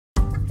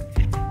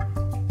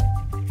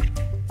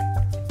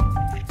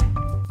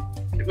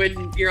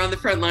when you're on the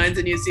front lines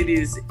and you see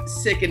these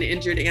sick and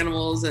injured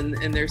animals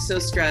and they're so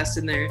stressed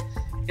and they're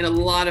in a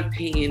lot of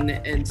pain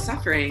and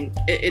suffering,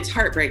 it's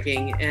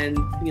heartbreaking. And,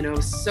 you know,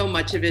 so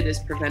much of it is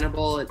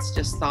preventable. It's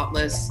just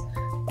thoughtless.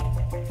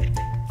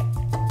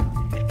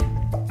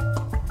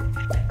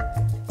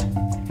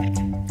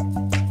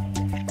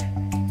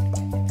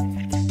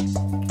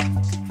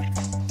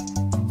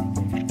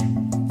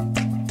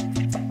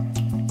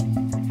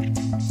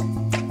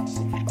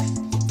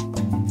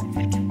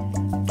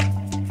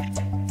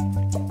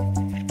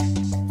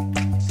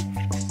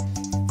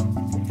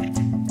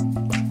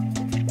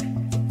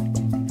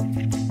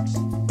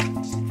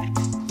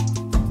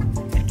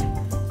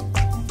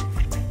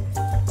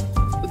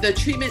 The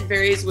treatment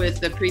varies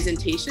with the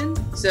presentation.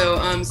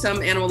 So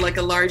some animal like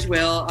a large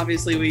whale,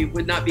 obviously we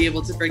would not be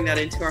able to bring that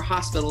into our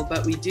hospital,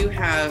 but we do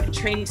have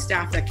trained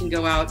staff that can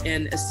go out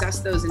and assess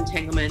those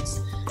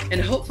entanglements and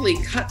hopefully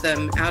cut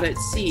them out at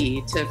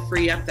sea to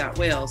free up that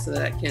whale so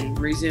that it can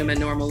resume a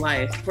normal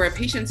life. For our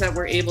patients that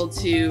we're able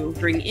to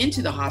bring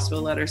into the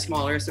hospital that are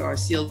smaller, so our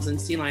seals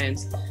and sea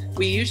lions,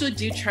 we usually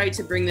do try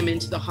to bring them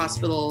into the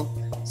hospital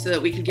so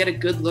that we can get a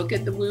good look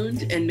at the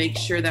wound and make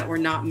sure that we're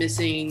not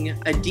missing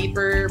a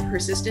deeper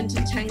persistent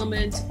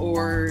entanglement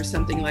or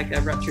something like a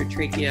ruptured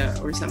trachea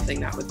or something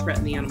that would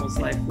threaten the animal's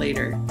life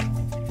later.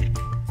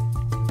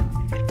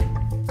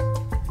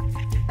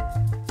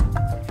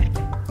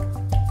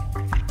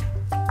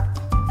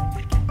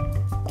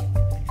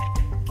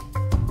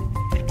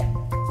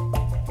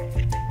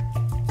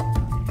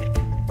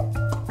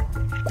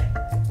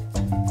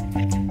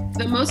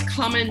 The most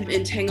common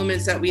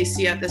entanglements that we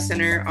see at the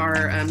center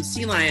are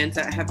sea lions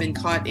that have been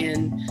caught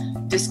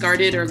in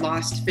discarded or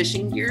lost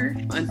fishing gear.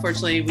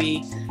 Unfortunately,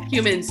 we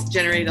humans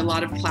generate a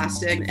lot of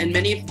plastic, and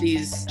many of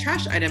these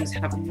trash items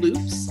have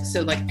loops.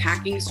 So like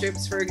packing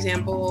strips, for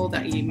example,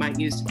 that you might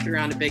use to put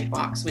around a big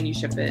box when you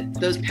ship it.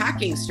 Those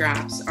packing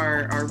straps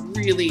are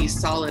really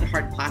solid,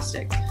 hard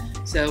plastic.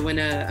 So when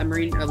a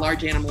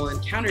large animal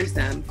encounters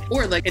them,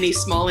 or like any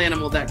small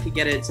animal that could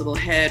get its little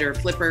head or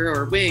flipper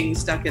or wing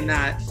stuck in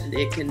that,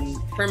 it can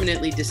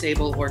permanently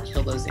disable or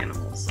kill those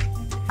animals.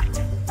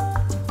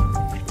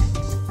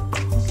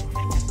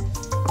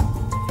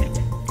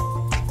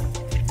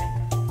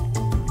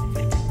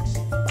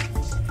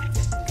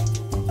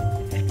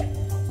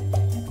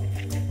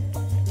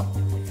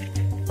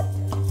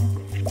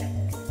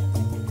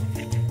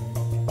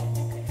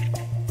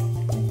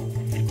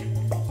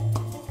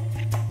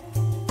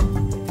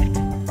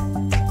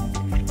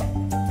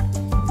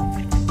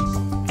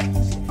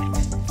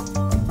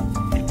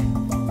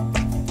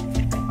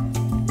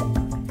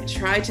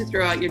 Try to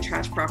throw out your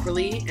trash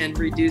properly and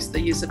reduce the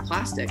use of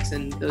plastics,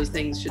 and those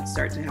things should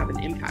start to have an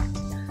impact.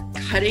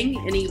 Cutting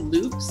any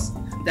loops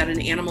that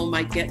an animal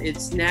might get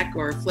its neck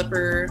or a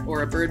flipper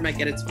or a bird might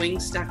get its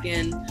wings stuck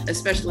in,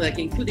 especially like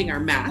including our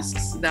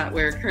masks that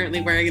we're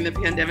currently wearing in the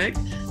pandemic.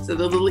 So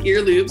the little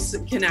ear loops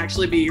can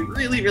actually be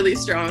really, really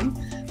strong.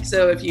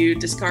 So if you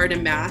discard a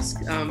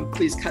mask,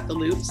 please cut the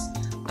loops.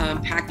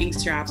 Packing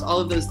straps, all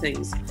of those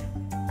things.